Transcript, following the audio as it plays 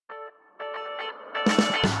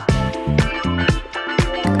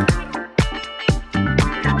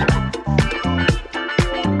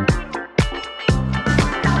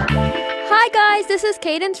this is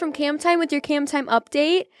Cadence from Cam Time with your Cam Time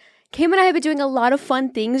update. Cam and I have been doing a lot of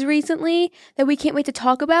fun things recently that we can't wait to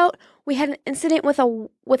talk about. We had an incident with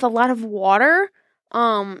a lot of water.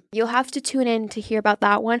 You'll have to tune in to hear about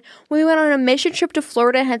that one. We went on a mission trip to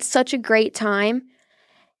Florida and had such a great time.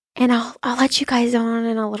 And I'll let you guys on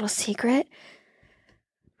in a little secret.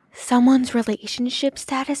 Someone's relationship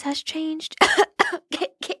status has changed.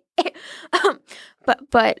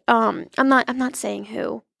 But I'm not saying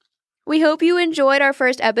who. We hope you enjoyed our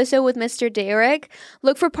first episode with Mr. Derek.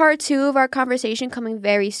 Look for part 2 of our conversation coming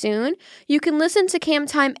very soon. You can listen to Cam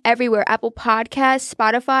Time everywhere: Apple Podcasts,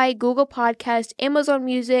 Spotify, Google Podcasts, Amazon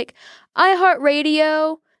Music,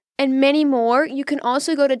 iHeartRadio, and many more. You can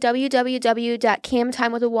also go to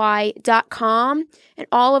www.camtimewithany.com, and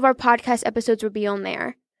all of our podcast episodes will be on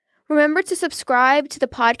there. Remember to subscribe to the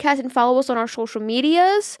podcast and follow us on our social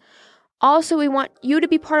medias. Also, we want you to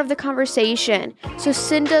be part of the conversation. So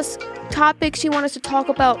send us topics you want us to talk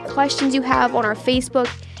about, questions you have on our Facebook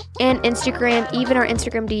and Instagram. Even our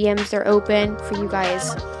Instagram DMs are open for you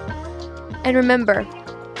guys. And remember,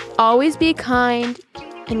 always be kind,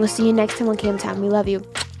 and we'll see you next time on Cam Time. We love you.